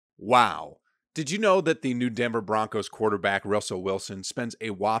Wow. Did you know that the new Denver Broncos quarterback Russell Wilson spends a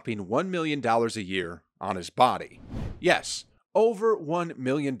whopping $1 million a year on his body? Yes, over $1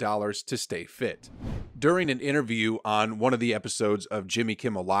 million to stay fit. During an interview on one of the episodes of Jimmy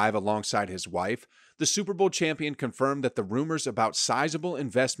Kimmel Live alongside his wife, the Super Bowl champion confirmed that the rumors about sizable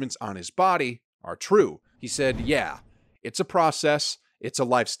investments on his body are true. He said, "Yeah, it's a process, it's a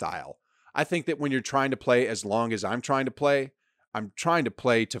lifestyle. I think that when you're trying to play as long as I'm trying to play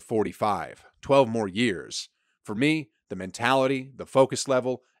to 45, 12 more years. For me, the mentality, the focus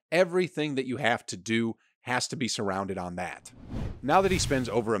level, everything that you have to do has to be surrounded on that." Now that he spends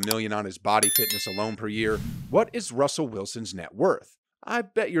over $1 million on his body fitness alone per year, what is Russell Wilson's net worth? I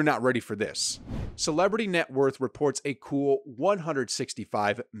bet you're not ready for this. Celebrity Net Worth reports a cool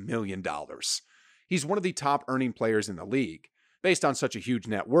 $165 million. He's one of the top earning players in the league. Based on such a huge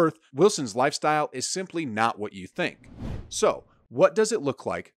net worth, Wilson's lifestyle is simply not what you think. So, what does it look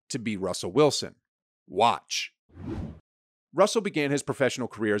like to be Russell Wilson? Watch. Russell began his professional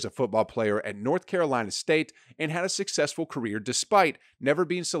career as a football player at North Carolina State and had a successful career despite never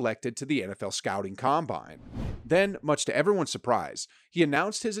being selected to the NFL Scouting Combine. Then, much to everyone's surprise, he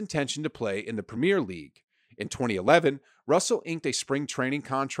announced his intention to play in the Premier League. In 2011, Russell inked a spring training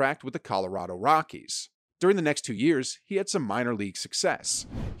contract with the Colorado Rockies. During the next 2 years, he had some minor league success.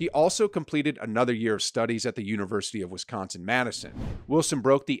 He also completed another year of studies at the University of Wisconsin-Madison. Wilson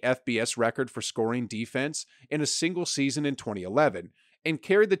broke the FBS record for scoring defense in a single season in 2011 and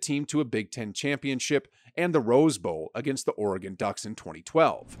carried the team to a Big Ten championship and the Rose Bowl against the Oregon Ducks in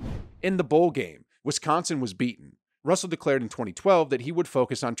 2012. In the bowl game, Wisconsin was beaten. Russell declared in 2012 that he would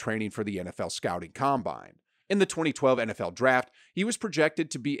focus on training for the NFL Scouting Combine. In the 2012 NFL Draft, he was projected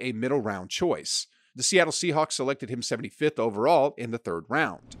to be a middle-round choice. The Seattle Seahawks selected him 75th overall in the third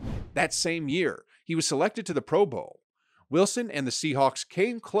round. That same year, he was selected to the Pro Bowl. Wilson and the Seahawks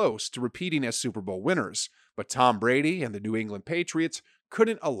came close to repeating as Super Bowl winners, but Tom Brady and the New England Patriots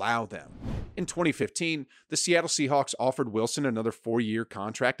couldn't allow them. In 2015, the Seattle Seahawks offered Wilson another 4-year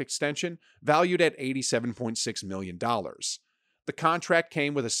contract extension valued at $87.6 million. The contract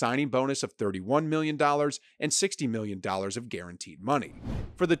came with a signing bonus of $31 million and $60 million of guaranteed money.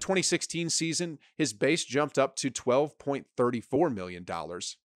 For the 2016 season, his base jumped up to $12.34 million,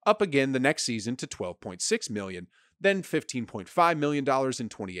 up again the next season to $12.6 million, then $15.5 million in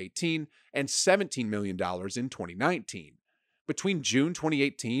 2018 and $17 million in 2019. Between June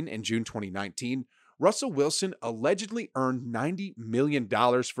 2018 and June 2019, Russell Wilson allegedly earned $90 million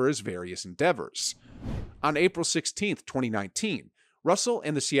for his various endeavors. On April 16, 2019, Russell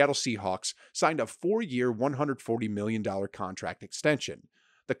and the Seattle Seahawks signed a 4-year, $140 million contract extension.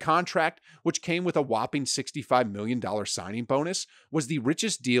 The contract, which came with a whopping $65 million signing bonus, was the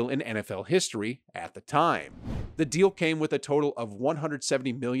richest deal in NFL history at the time. The deal came with a total of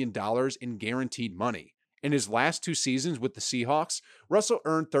 $170 million in guaranteed money. In his last 2 seasons with the Seahawks, Russell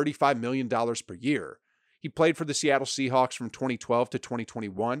earned $35 million per year. He played for the Seattle Seahawks from 2012 to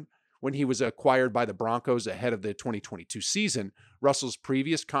 2021. When he was acquired by the Broncos ahead of the 2022 season, Russell's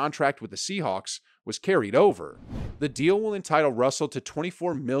previous contract with the Seahawks was carried over. The deal will entitle Russell to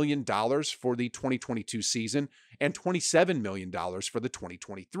 $24 million for the 2022 season and $27 million for the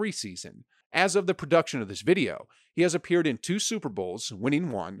 2023 season. As of the production of this video, he has appeared in 2 Super Bowls, winning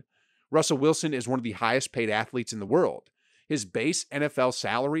 1. Russell Wilson is one of the highest paid athletes in the world. His base NFL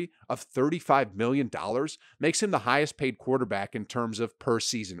salary of $35 million makes him the highest paid quarterback in terms of per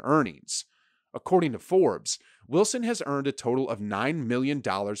season earnings. According to Forbes, Wilson has earned a total of $9 million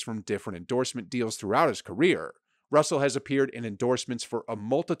from different endorsement deals throughout his career. Russell has appeared in endorsements for a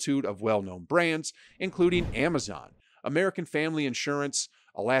multitude of well-known brands, including Amazon, American Family Insurance,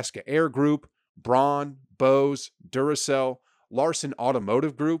 Alaska Air Group, Braun, Bose, Duracell, Larson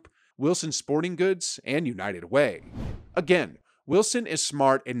Automotive Group, Wilson Sporting Goods, and United Way. Again, Wilson is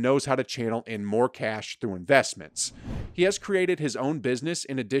smart and knows how to channel in more cash through investments. He has created his own business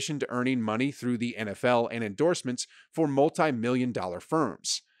in addition to earning money through the NFL and endorsements for multi-million-dollar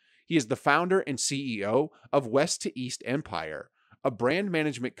firms. He is the founder and CEO of West to East Empire, a brand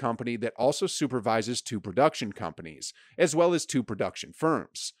management company that also supervises 2 production companies, as well as 2 production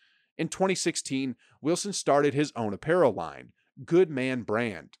firms. In 2016, Wilson started his own apparel line, Good Man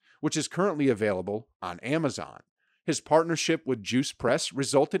Brand, which is currently available on Amazon. His partnership with Juice Press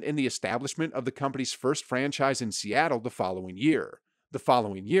resulted in the establishment of the company's first franchise in Seattle the following year. The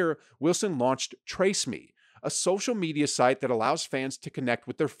following year, Wilson launched Trace Me, a social media site that allows fans to connect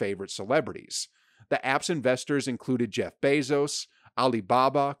with their favorite celebrities. The app's investors included Jeff Bezos,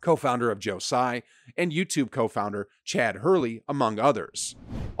 Alibaba, co-founder of Josai, and YouTube co-founder Chad Hurley, among others.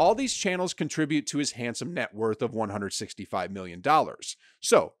 All these channels contribute to his handsome net worth of $165 million.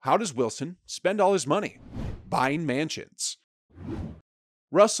 So, how does Wilson spend all his money? Buying mansions.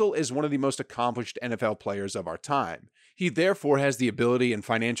 Russell is one of the most accomplished NFL players of our time. He therefore has the ability and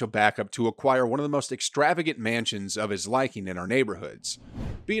financial backup to acquire one of the most extravagant mansions of his liking in our neighborhoods.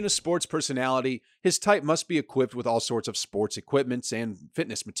 Being a sports personality, his type must be equipped with all sorts of sports equipments and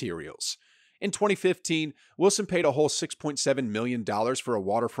fitness materials. In 2015, Wilson paid a whole $6.7 million for a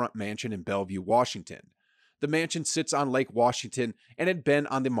waterfront mansion in Bellevue, Washington. The mansion sits on Lake Washington and had been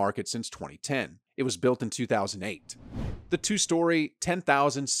on the market since 2010. It was built in 2008. The two-story,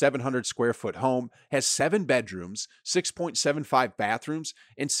 10,700 square foot home has 7 bedrooms, 6.75 bathrooms,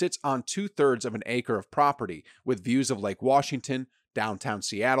 and sits on 2/3 of an acre of property with views of Lake Washington, downtown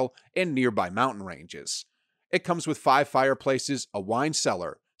Seattle, and nearby mountain ranges. It comes with 5 fireplaces, a wine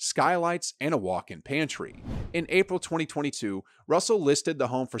cellar, skylights, and a walk-in pantry. In April 2022, Russell listed the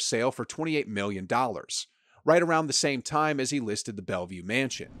home for sale for $28 million. Right around the same time as he listed the Bellevue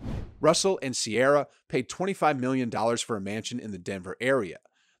mansion. Russell and Sierra paid $25 million for a mansion in the Denver area.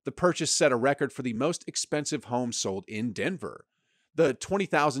 The purchase set a record for the most expensive home sold in Denver. The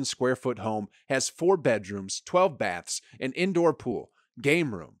 20,000 square foot home has 4 bedrooms, 12 baths, an indoor pool,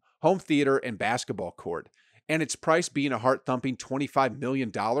 game room, home theater, and basketball court. And its price being a heart-thumping $25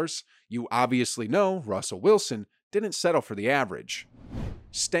 million, you obviously know Russell Wilson didn't settle for the average.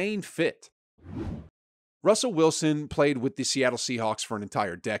 Staying fit. Russell Wilson played with the Seattle Seahawks for an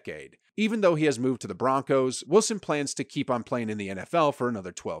entire decade. Even though he has moved to the Broncos, Wilson plans to keep on playing in the NFL for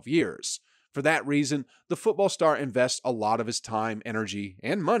another 12 years. For that reason, the football star invests a lot of his time, energy,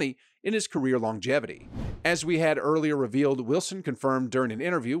 and money in his career longevity. As we had earlier revealed, Wilson confirmed during an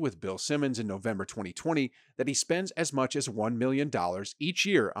interview with Bill Simmons in November 2020 that he spends as much as $1 million each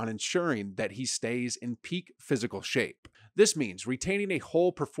year on ensuring that he stays in peak physical shape. This means retaining a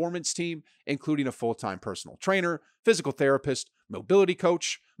whole performance team, including a full-time personal trainer, physical therapist, mobility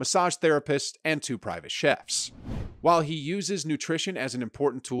coach, massage therapist, and 2 private chefs. While he uses nutrition as an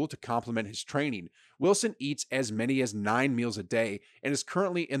important tool to complement his training, Wilson eats as many as 9 meals a day and is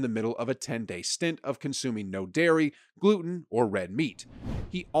currently in the middle of a 10-day stint of consuming no dairy, gluten, or red meat.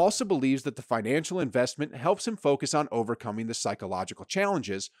 He also believes that the financial investment helps him focus on overcoming the psychological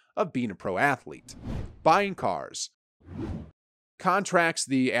challenges of being a pro athlete. Buying cars. Contracts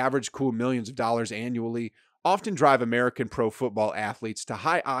the average cool millions of dollars annually often drive American pro football athletes to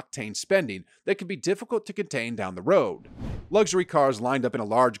high-octane spending that can be difficult to contain down the road. Luxury cars lined up in a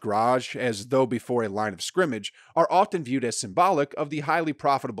large garage, as though before a line of scrimmage, are often viewed as symbolic of the highly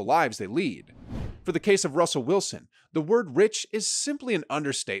profitable lives they lead. For the case of Russell Wilson, the word rich is simply an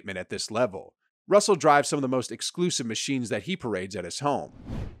understatement at this level. Russell drives some of the most exclusive machines that he parades at his home.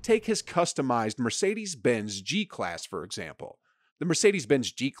 Take his customized Mercedes-Benz G-Class, for example. The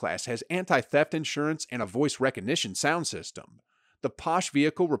Mercedes-Benz G-Class has anti-theft insurance and a voice recognition sound system. The posh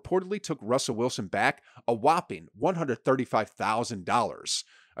vehicle reportedly took Russell Wilson back a whopping $135,000,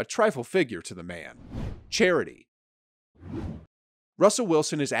 a trifle figure to the man. Charity. Russell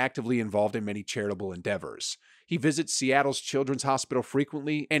Wilson is actively involved in many charitable endeavors. He visits Seattle's Children's Hospital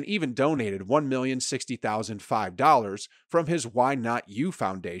frequently and even donated $1,060,005 from his Why Not You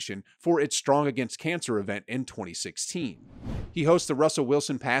Foundation for its Strong Against Cancer event in 2016. He hosts the Russell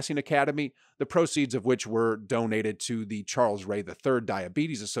Wilson Passing Academy, the proceeds of which were donated to the Charles Ray III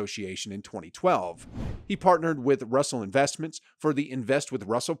Diabetes Association in 2012. He partnered with Russell Investments for the Invest with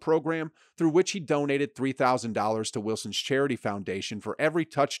Russell program, through which he donated $3,000 to Wilson's charity foundation for every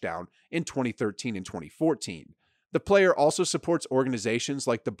touchdown in 2013 and 2014. The player also supports organizations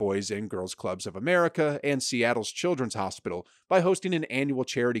like the Boys and Girls Clubs of America and Seattle's Children's Hospital by hosting an annual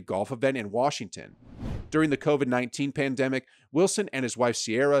charity golf event in Washington. During the COVID-19 pandemic, Wilson and his wife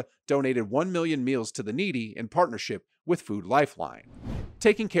Sierra donated 1 million meals to the needy in partnership with Food Lifeline.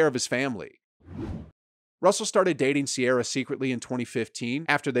 Taking care of his family. Russell started dating Sierra secretly in 2015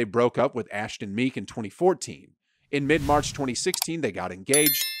 after they broke up with Ashton Meek in 2014. In mid-March 2016, they got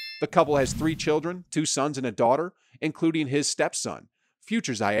engaged. The couple has 3 children, 2 sons and a daughter, including his stepson,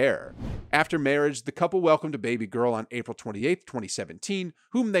 future Zaire. After marriage, the couple welcomed a baby girl on April 28, 2017,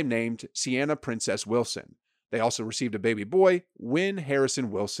 whom they named Sienna Princess Wilson. They also received a baby boy, Wynn Harrison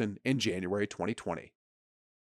Wilson, in January 2020.